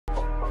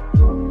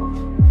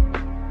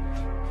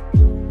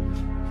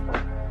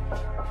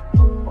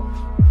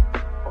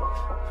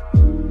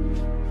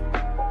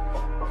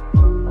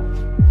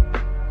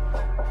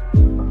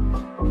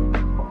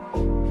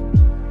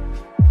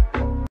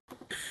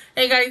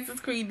Hey guys, it's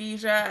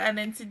Queendija, and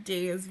in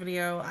today's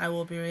video, I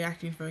will be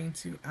reacting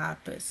to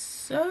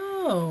episode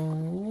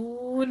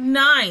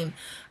 9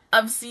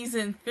 of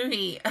season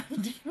 3 of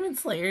Demon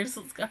Slayer. So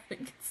let's go ahead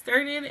and get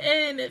started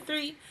in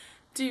 3,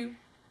 2,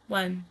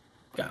 1,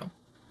 go.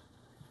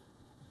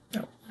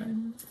 No,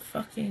 I'm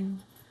fucking.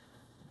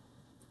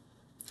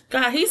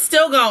 God, he's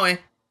still going.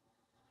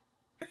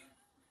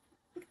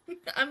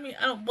 I mean,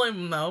 I don't blame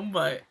him though,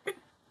 but.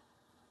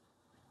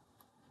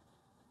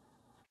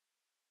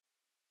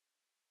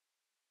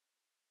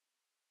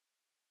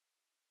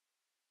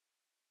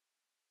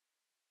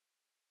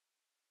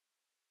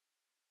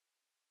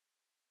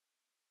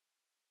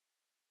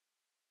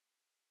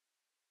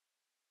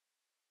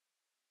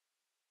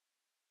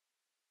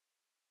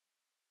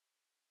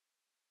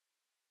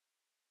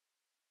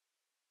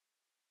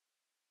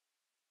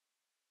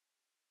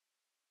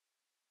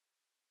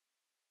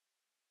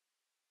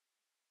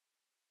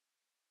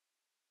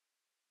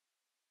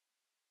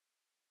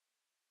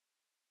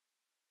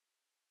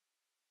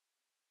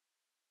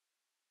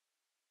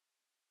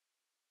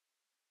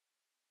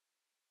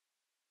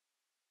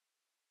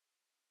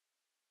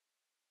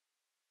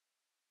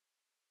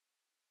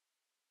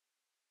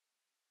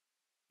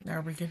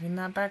 Are we getting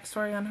that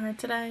backstory on her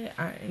today?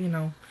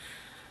 Am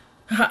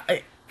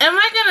I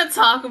gonna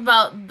talk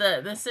about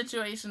the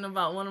situation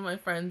about one of my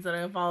friends that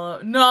I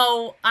follow?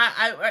 No,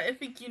 I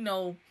think you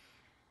know.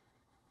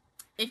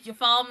 If you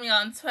follow me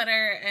on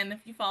Twitter and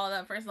if you follow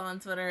that person on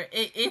Twitter,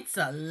 it's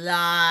a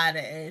lot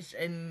of ish.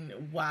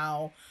 And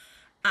wow,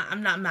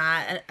 I'm not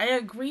mad. I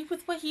agree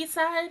with what he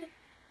said,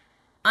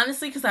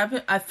 honestly, because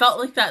I felt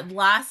like that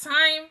last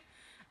time,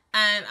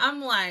 and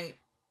I'm like,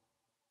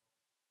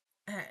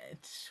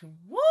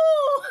 woo.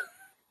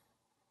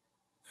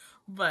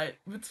 But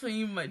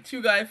between my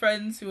two guy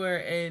friends who are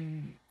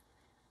in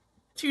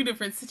two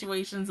different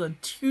situations on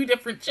two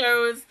different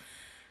shows,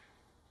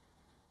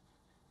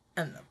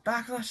 and the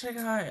backlash I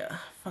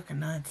got, fucking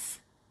nuts.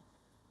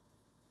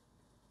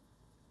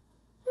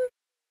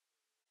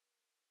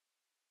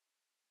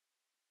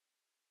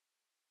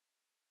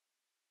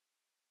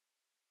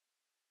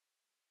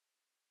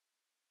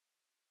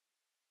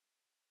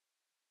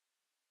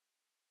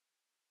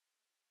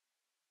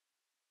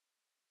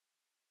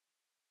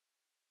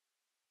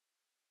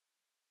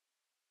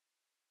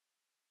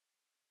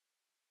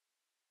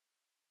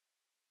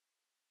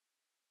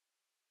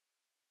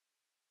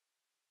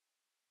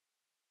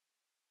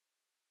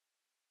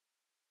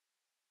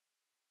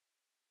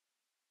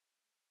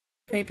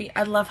 Baby,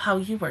 I love how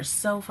you were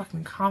so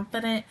fucking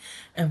confident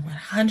and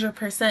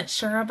 100%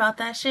 sure about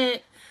that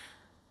shit.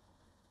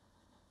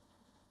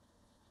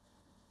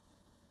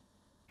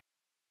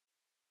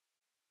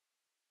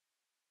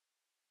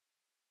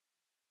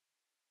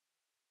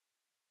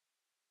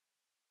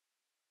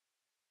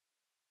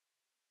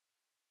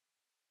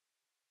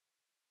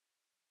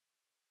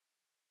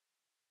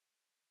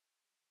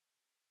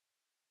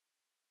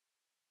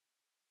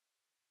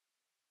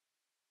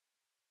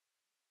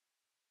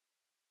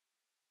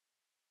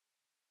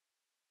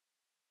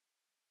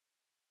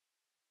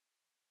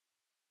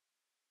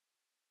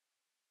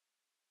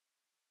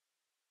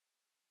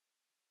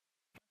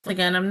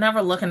 Again, I'm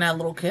never looking at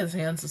little kids'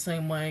 hands the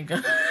same way.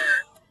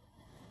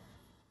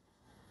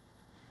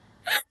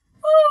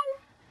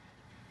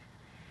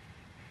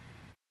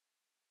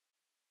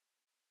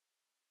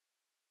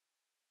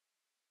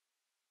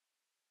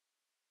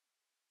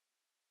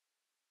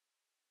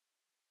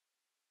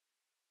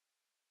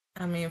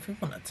 I mean, if we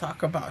want to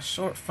talk about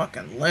short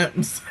fucking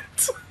limbs.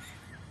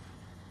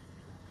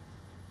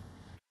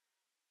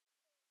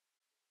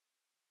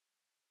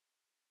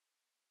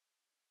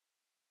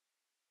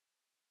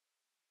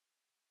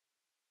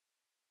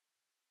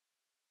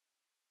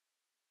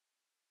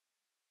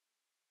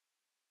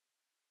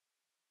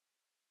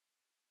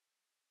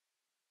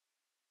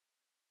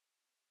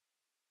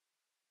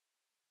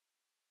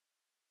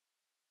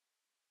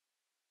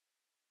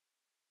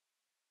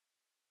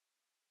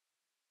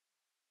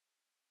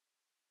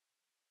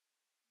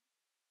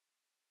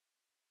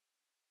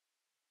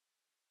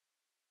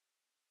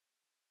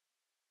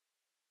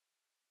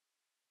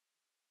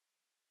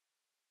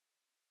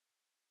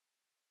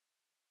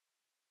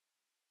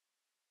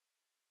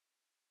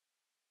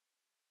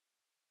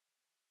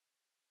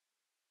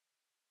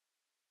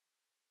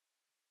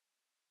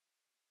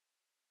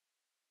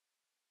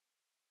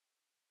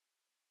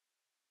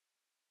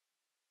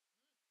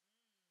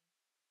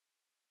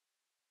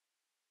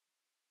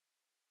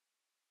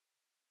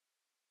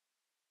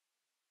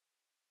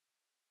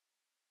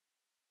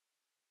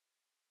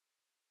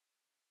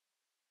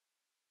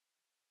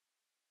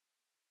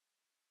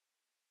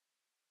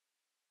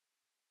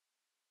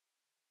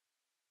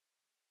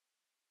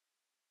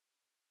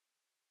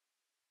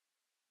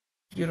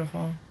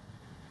 Beautiful.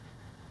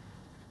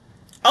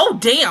 Oh,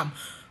 damn.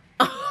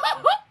 But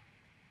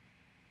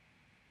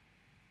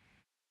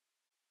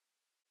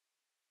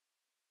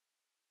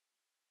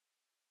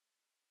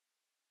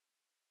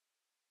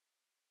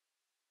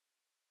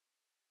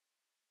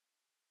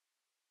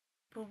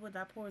what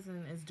that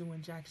poison is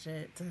doing jack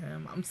shit to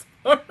him. I'm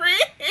sorry.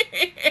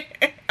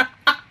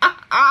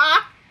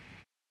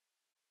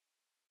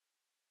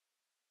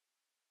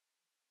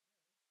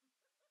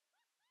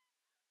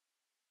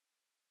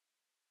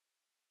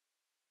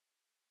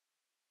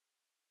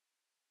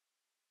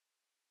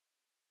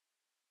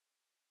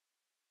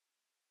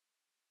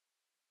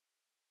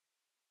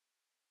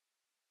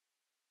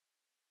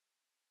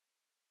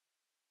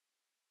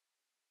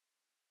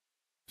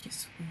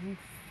 Jeez. Oof.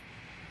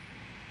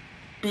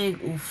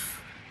 Big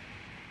oof.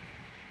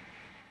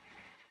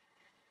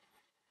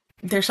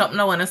 There's something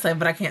I want to say,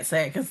 but I can't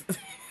say it because.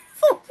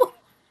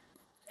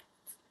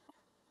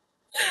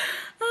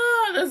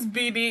 Ah, that's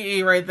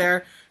BDE right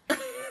there.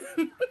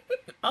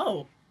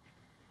 Oh, of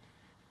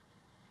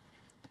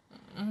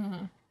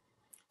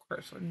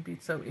course, it wouldn't be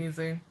so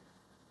easy.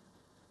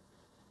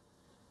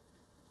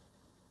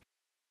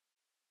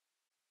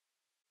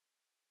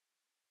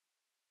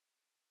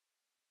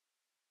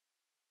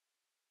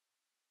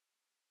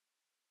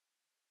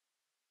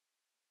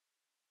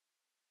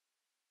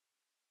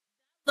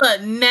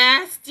 But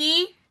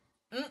nasty.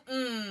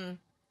 Mm-mm.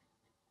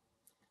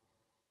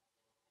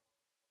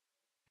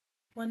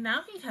 Well,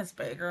 now he has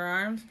bigger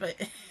arms, but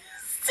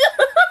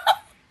still.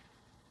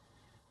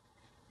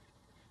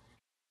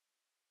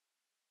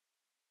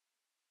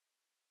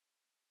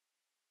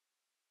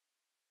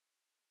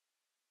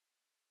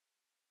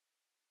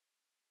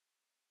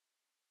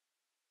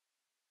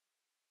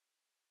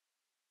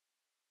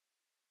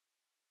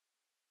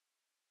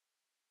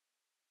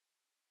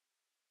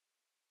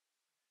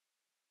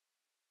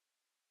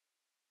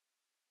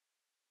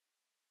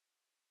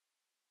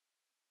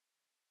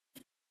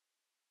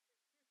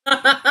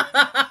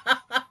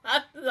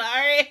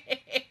 Sorry.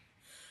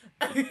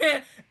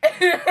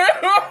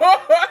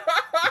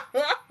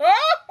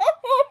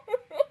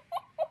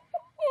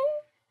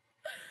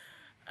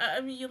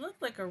 I mean, you look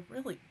like a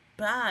really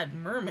bad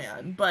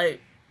merman, but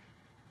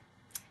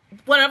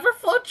whatever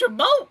floats your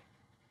boat.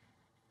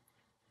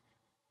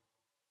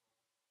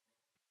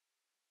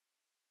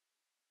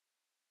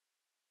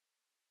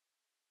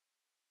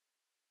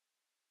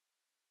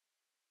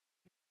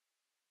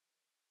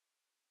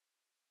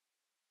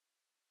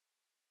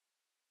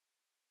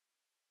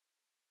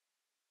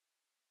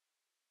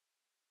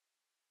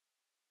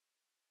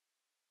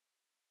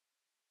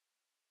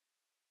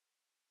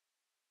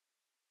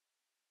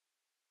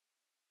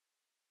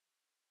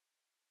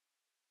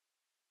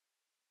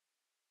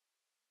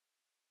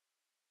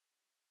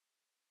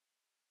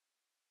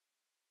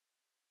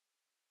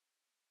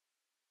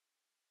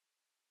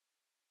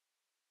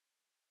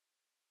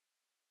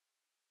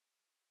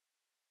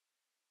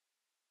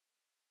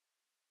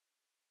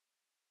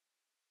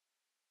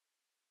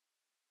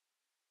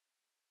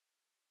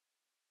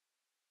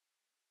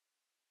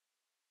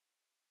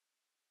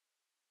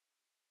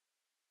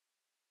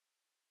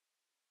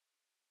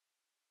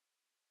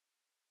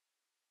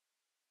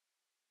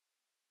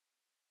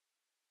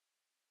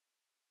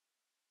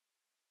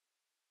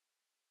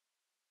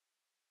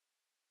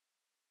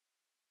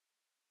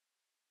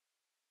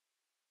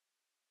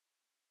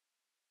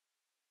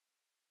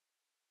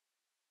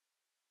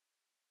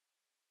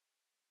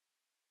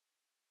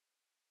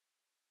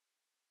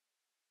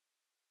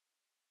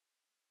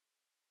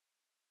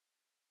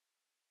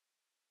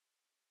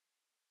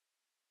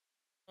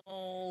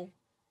 Oh.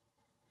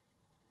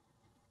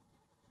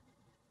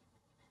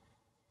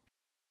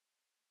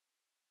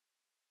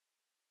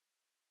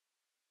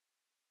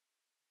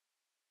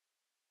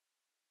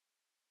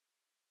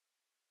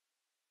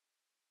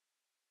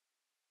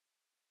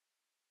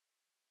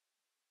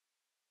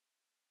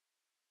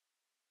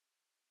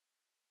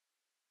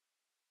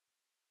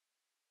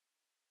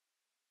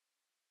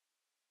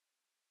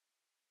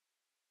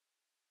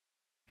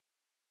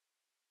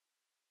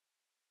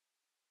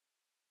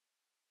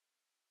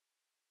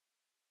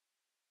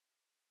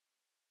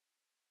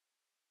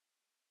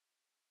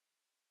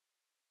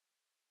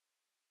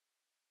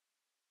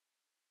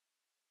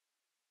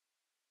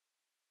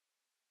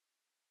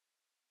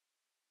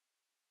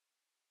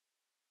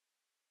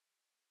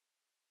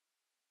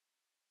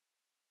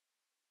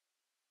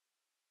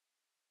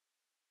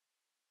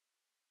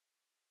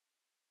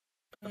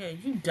 Yeah,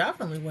 you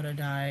definitely would have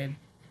died.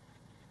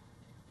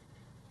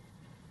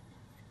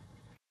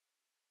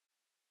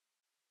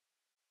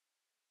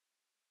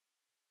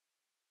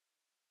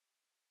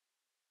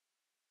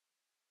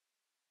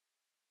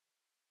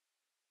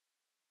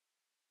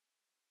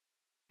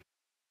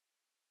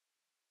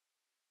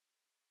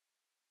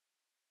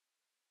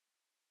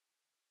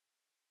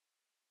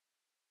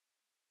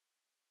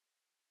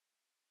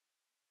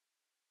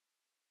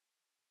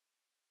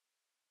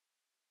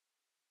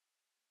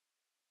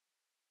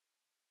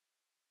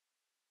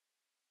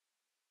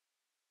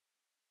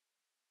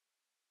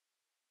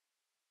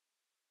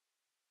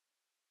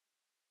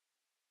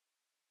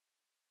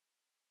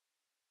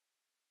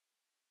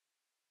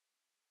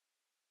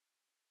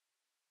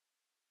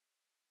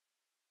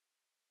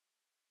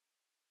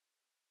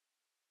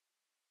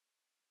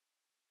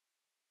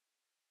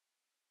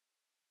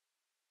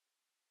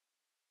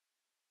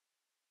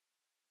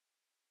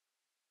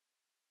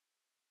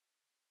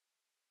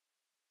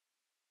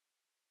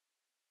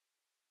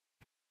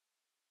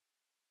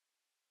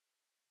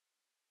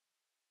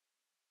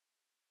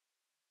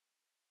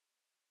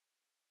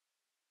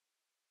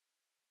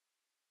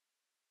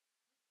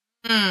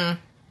 Hmm.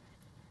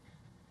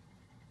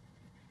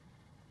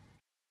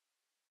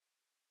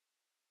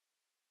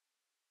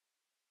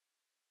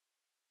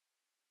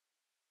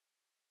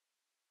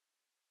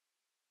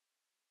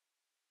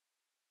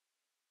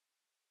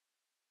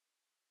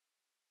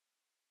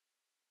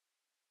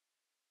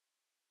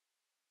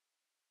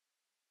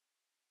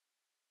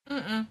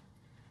 Mm-mm.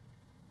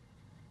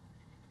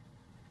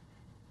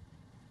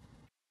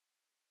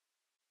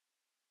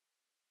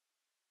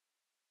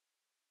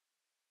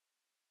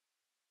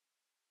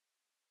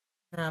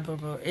 Nah, boo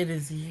boo. It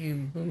is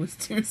you who was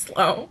too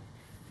slow.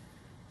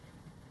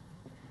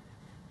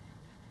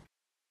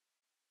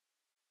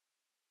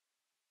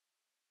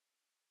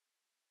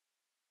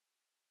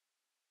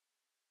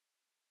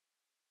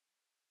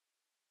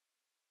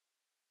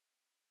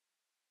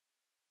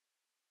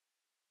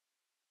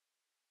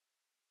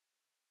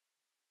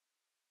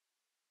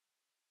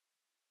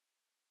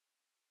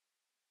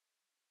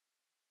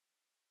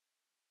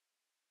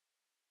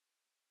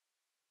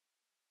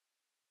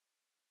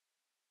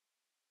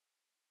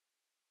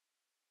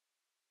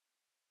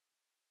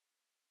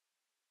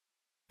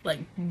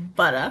 Like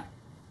butter.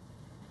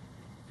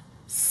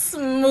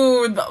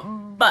 Smooth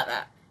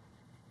butter.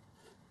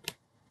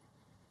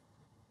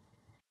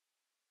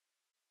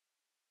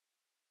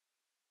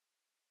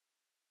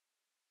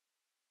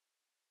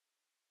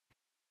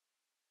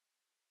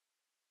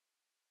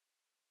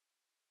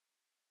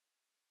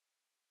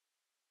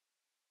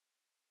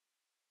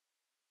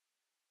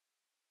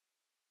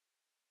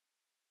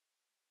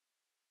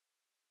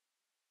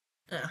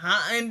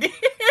 Uh-huh, indeed.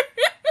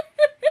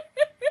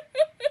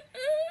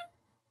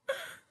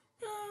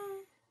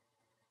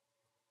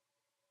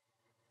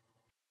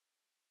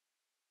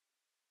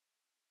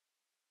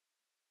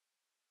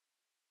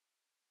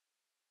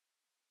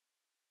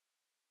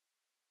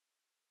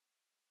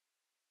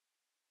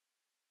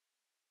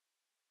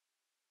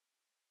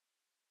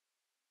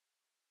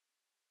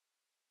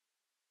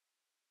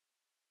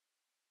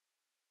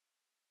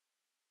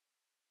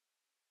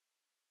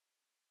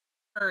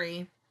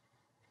 Hurry.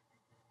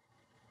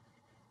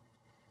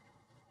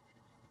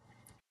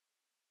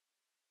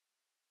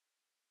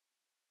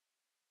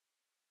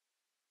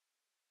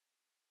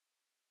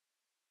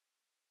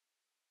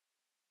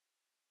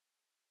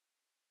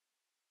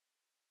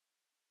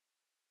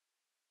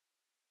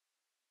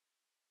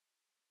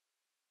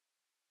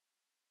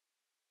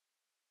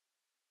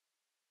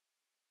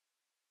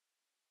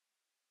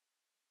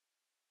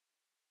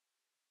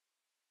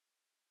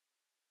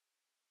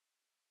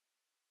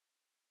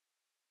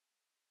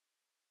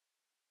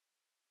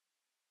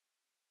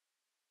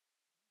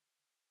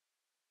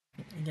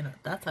 You know,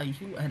 that's how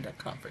you end a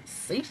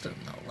conversation,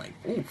 though. Like,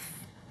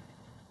 oof.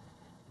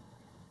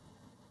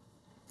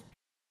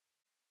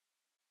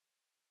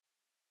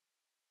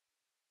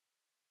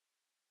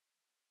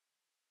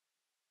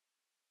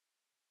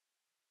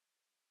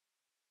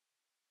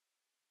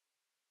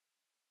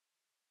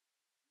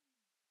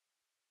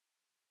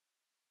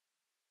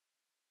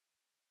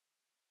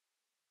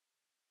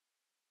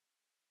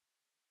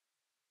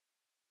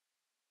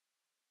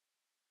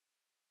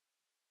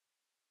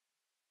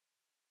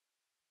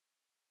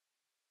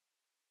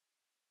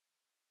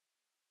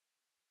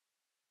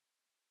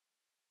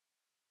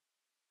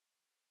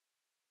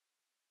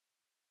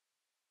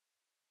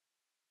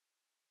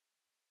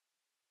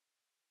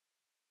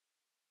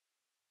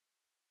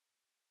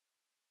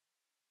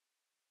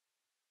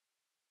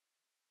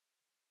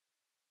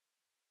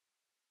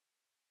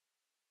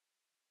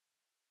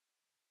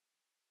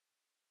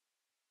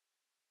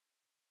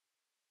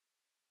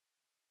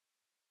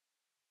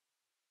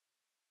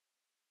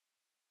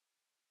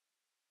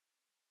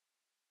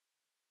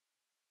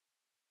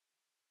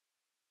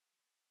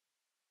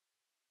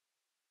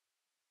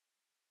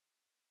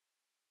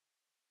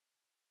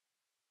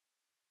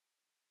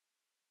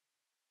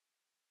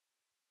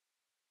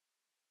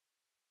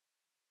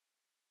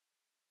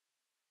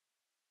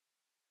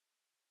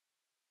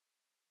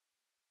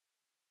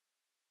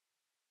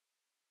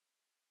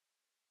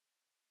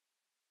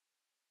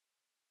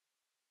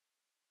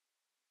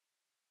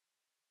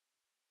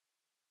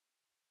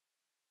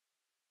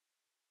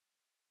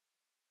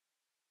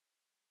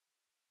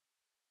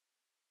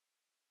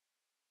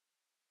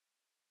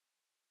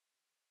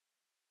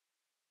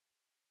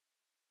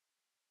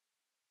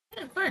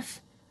 Yeah, of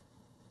course.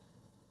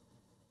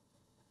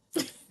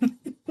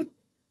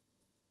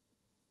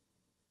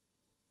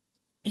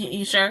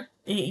 You sure?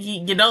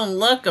 You don't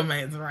look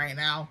amazing right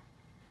now.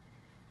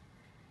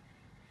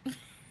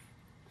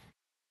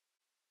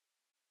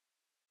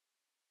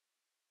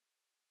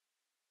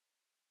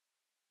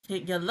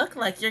 You look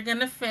like you're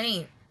gonna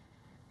faint.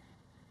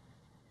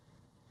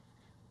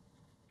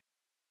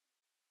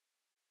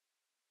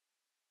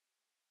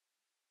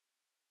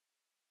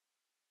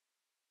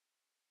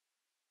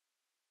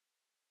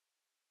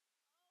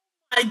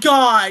 My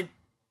God.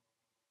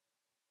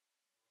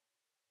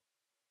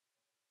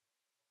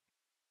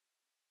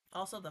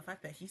 Also, the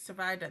fact that he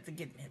survived after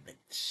getting the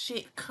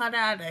shit cut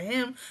out of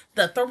him,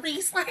 the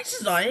three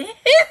slashes on his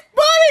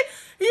body,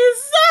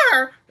 yes,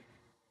 sir.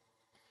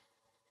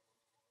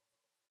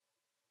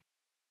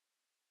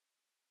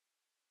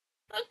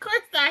 Of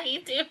course not, he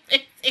too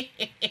busy.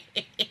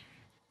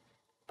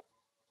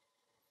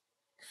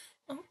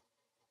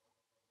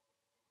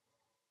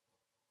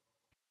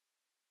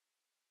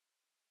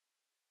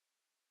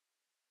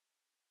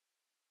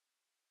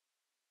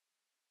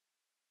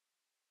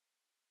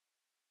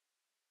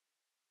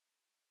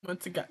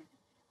 Once again.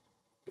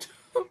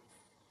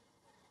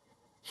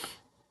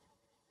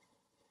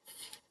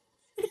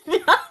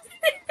 No,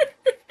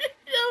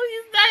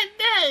 he's not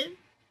dead.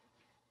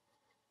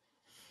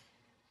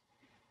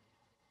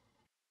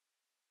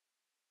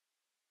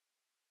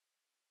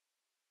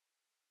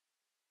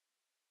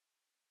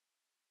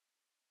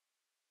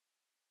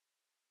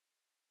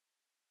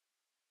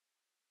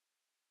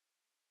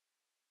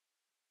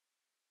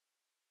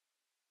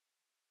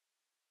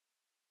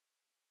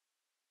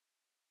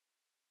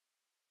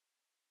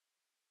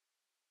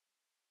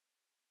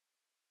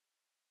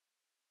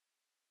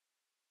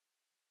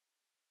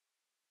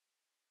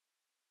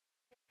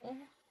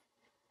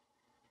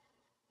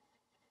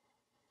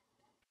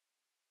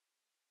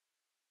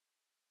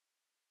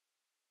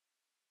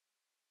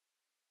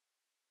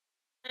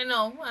 I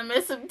know, I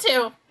miss him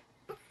too.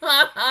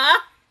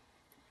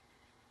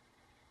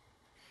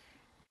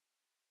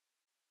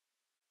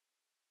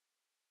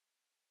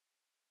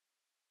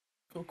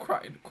 Go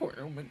cry in the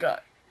corner, oh my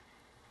god.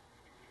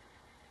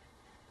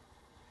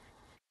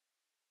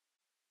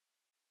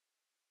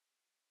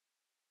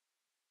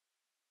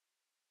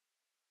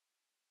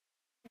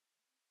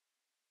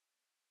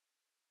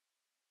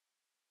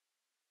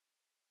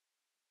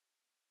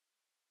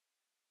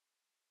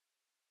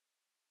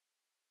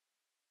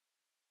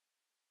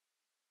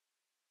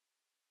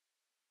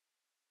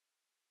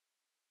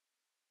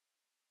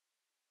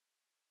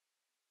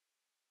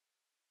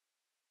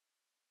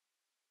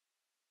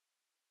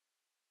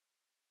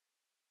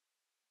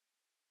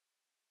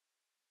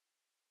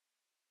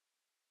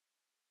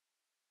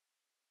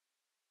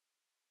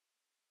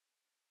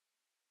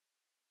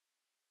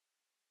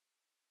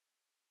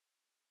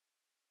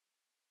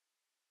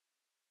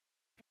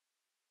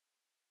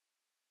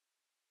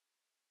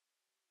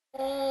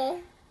 Oh,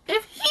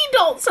 if he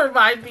don't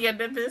survive the end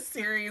of this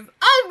series,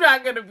 I'm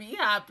not gonna be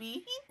happy.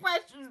 He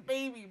questions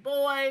baby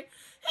boy.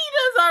 He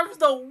deserves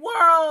the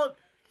world.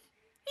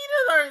 He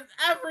deserves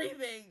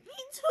everything.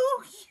 He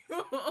too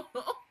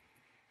cute.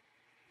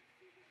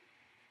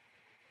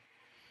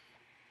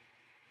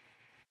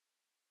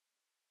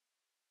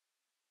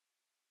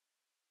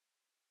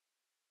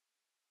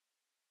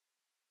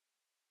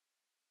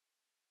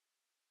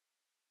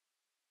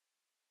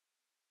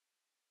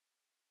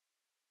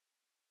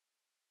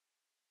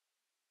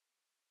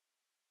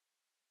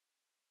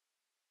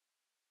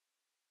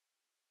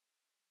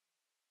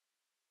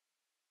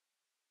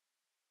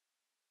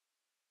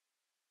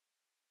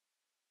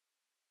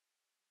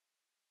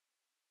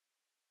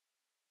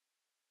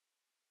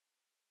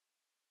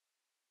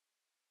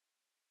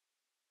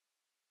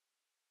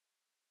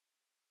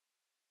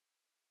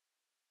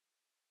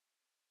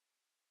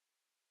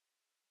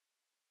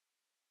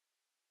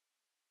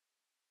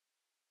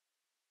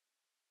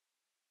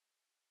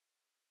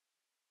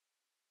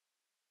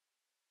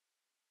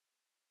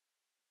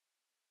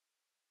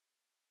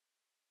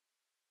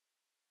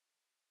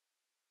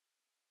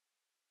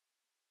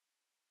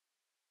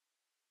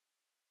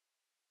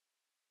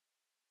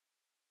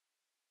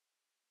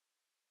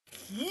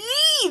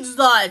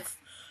 Jesus.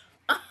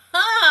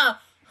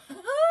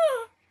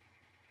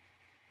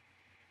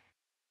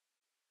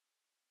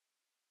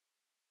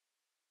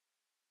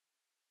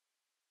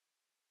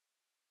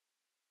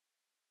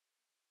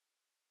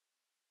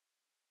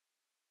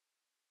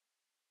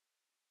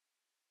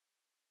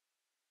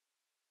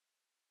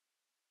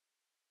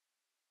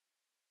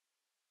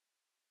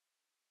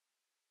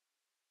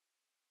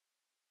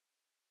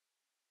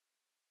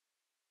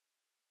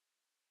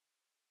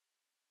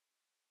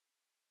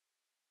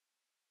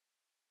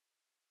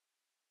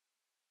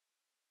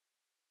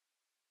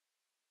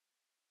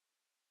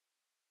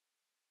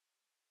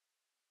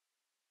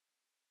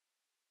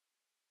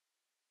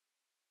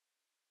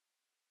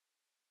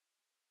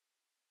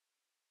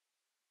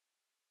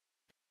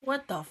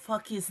 What the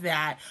fuck is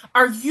that?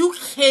 Are you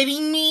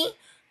kidding me?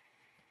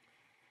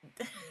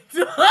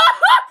 Joe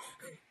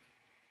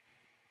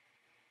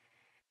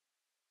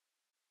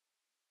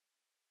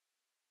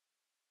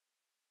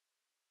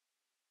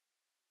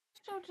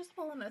just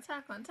pull an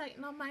Attack on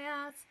Titan on my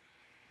ass.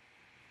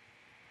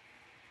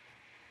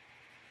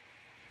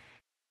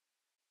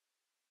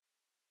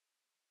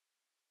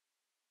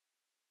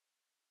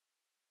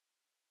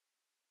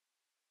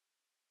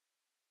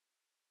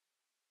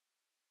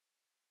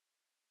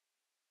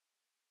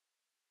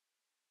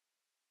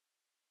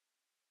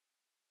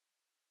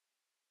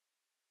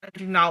 I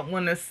do not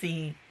want to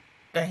see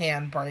the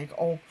hand break.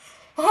 Oh.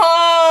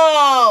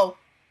 Oh!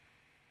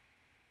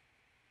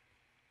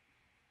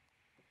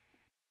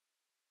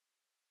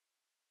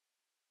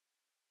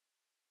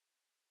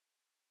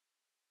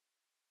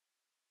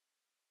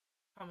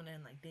 Coming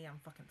in like, damn,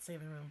 fucking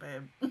saving room,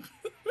 babe.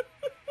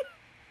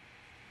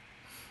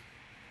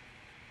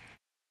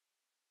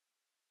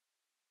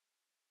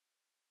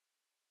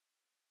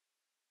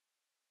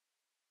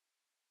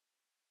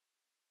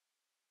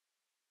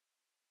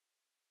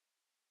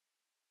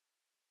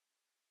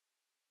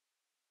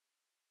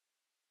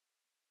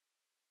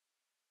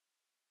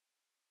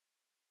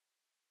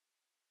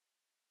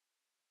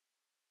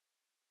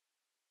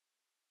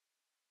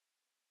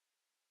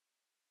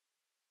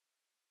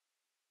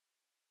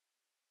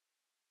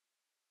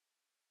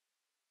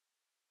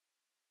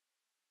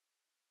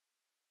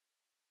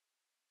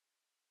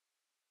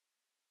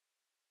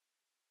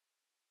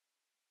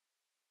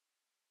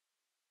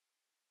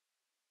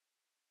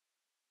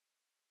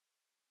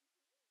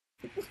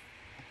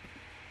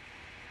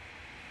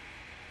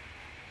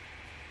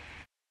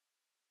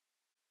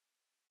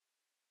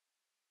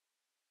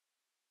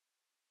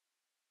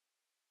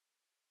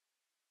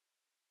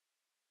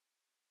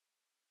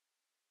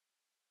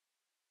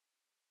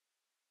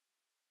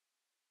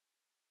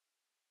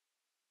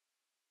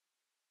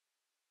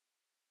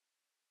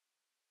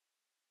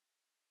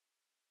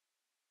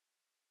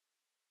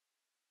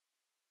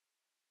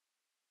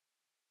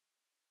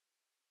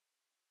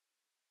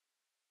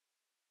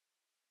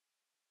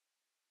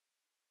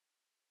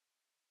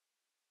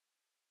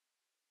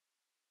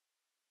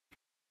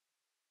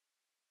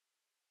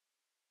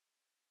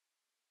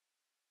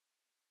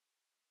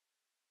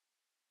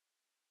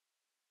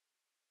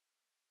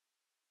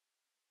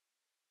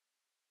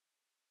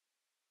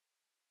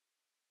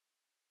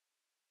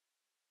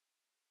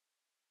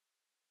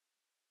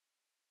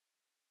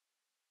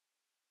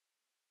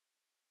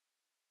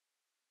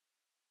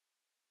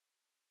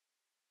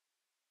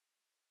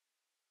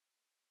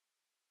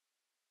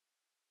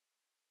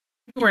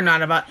 We're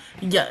not about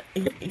yeah.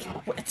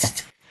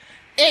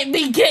 It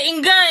be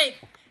getting good.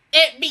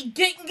 It be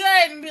getting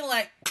good, and be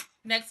like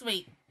next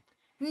week,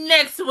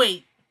 next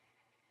week.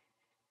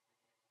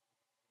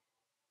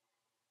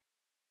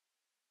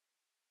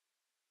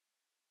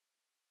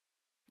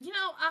 You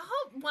know, I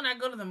hope when I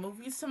go to the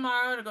movies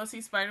tomorrow to go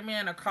see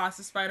Spider-Man Across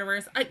the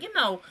Spider-Verse,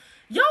 y'all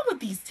with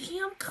these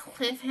damn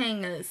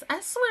cliffhangers. I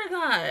swear to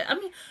God. I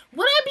mean,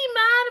 would I be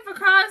mad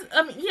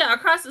if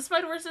Across the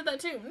Spider-Verse did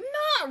that too?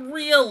 Not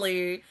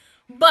really.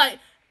 But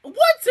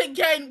once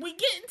again, we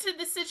get into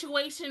the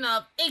situation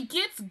of it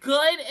gets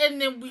good and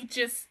then we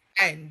just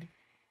end.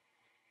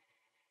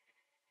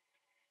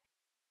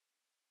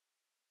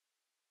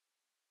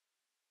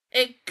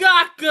 It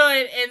got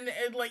good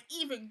and like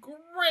even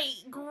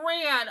great,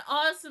 grand,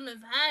 awesome as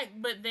heck,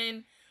 but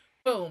then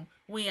boom,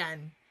 we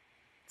end.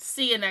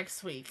 See you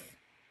next week.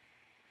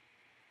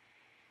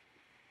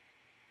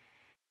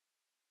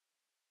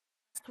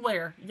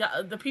 Swear,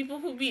 yeah, the people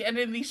who be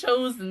ending these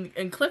shows and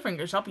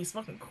cliffhangers, y'all be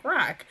smoking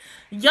crack.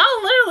 Y'all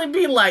literally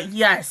be like,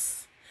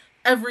 yes,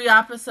 every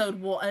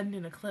episode will end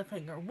in a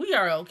cliffhanger. We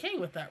are okay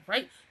with that,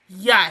 right?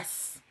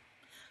 Yes.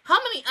 How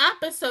many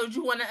episodes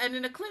you want to end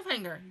in a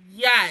cliffhanger?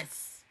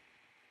 Yes.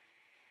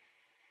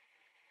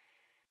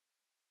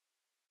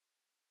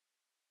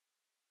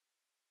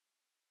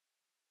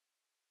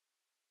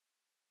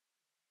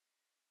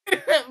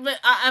 But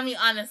I mean,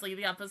 honestly,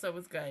 the episode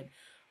was good.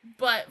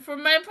 But for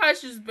my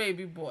precious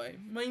baby boy,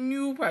 my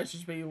new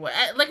precious baby boy,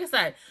 like I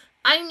said,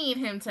 I need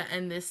him to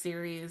end this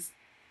series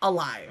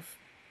alive.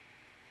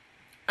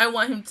 I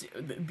want him to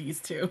these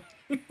two.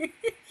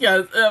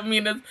 Yes, I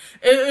mean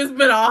it's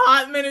been a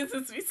hot minute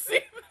since we've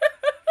seen.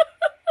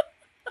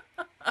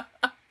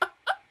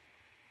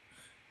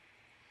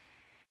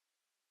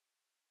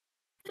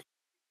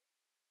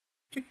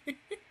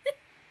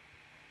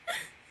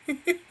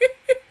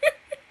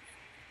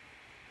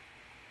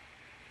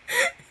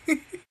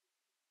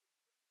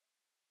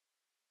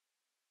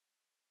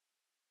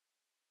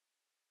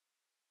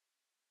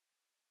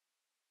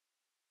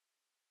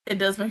 It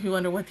does make me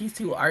wonder what these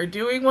two are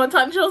doing while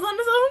Tanjiro's on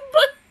his own,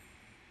 but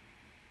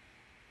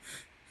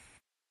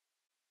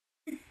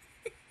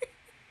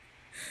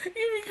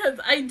because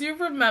I do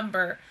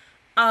remember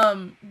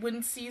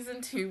when season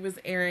 2 was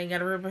airing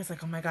and everybody's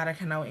like, oh my god, I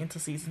cannot wait until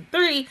season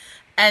 3.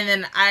 And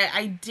then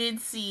I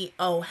did see,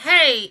 oh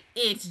hey,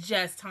 it's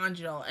just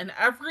Tanjiro. And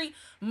every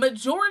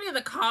majority of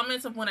the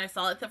comments of when I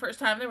saw it the first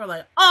time, they were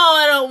like, oh,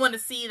 I don't want to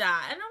see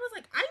that. And I was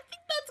like, I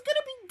think that's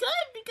gonna be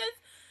good because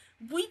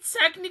we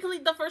technically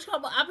the first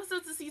couple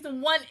episodes of season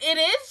 1, it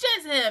is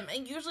just him.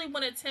 And usually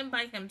when it's him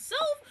by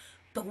himself,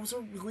 those are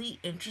really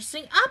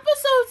interesting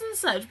episodes and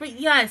such. But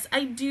yes,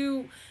 I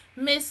do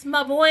miss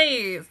my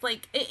boys.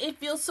 Like it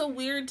feels so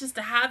weird just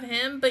to have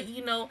him, but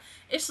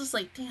it's just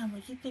like, damn,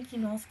 like you think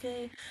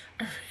gay?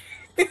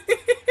 Either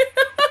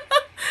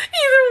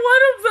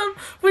one of them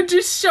would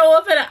just show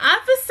up in an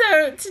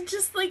episode to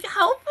just like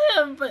help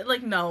him, but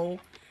like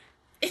no.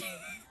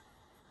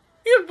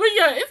 Yeah, but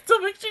yeah, it still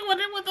makes you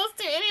wonder what those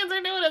two idiots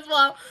are doing as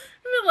well.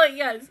 And they're like,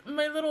 yes,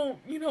 my little,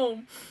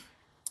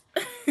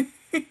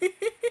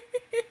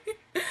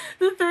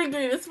 the three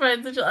greatest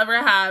friends that you'll ever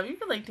have. You'd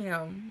be like,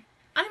 damn,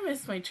 I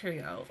miss my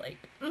trio.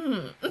 Like,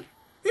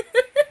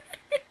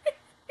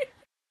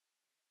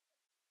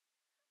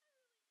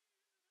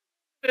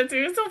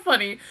 it's so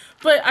funny.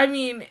 But I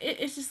mean,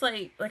 it's just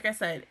like I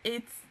said,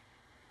 it's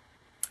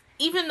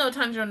even though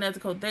Tanjiro and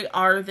Nezuko, they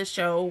are the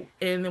show,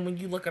 and then when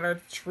you look at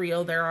our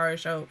trio, they are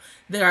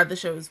the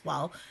show as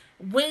well.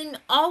 When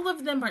all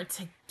of them are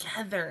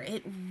together,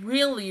 it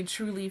really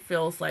truly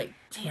feels like,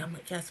 damn, I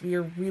guess we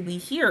are really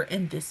here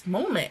in this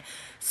moment.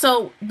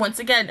 So once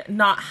again,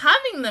 not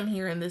having them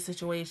here in this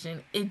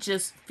situation, it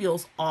just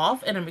feels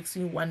off, and it makes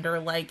me wonder,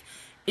 like,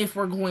 if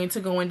we're going to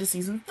go into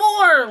season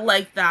 4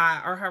 like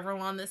that, or however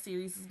long this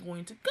series is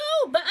going to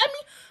go. But I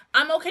mean,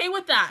 I'm okay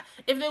with that.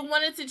 If they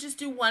wanted to just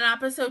do one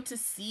episode to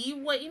see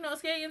what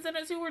Inosuke and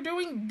Zenitsu were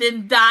doing,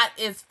 then that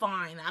is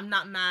fine. I'm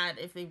not mad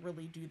if they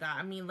really do that.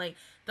 I mean, like,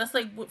 that's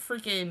like what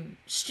freaking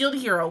Shield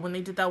Hero, when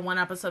they did that one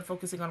episode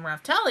focusing on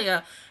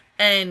Raftalia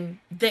and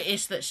the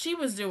ish that she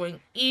was doing,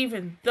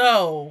 even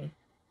though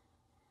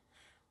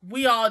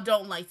we all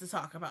don't like to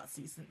talk about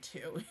season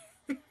 2.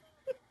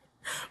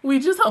 We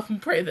just hope and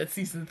pray that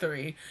season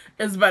 3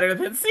 is better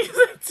than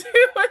season 2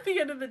 at the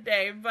end of the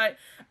day. But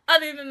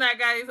other than that,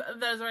 guys,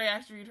 that is where I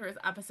actually read towards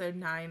episode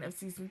 9 of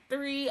season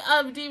 3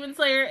 of Demon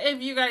Slayer.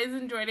 If you guys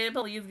enjoyed it,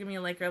 please give me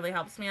a like. It really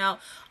helps me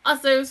out.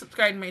 Also,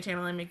 subscribe to my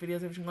channel. I make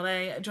videos every single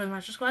day. Join the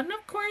Master Squad. And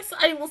of course,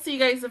 I will see you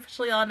guys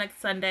officially all next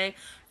Sunday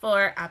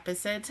for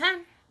episode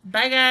 10.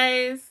 Bye,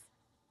 guys.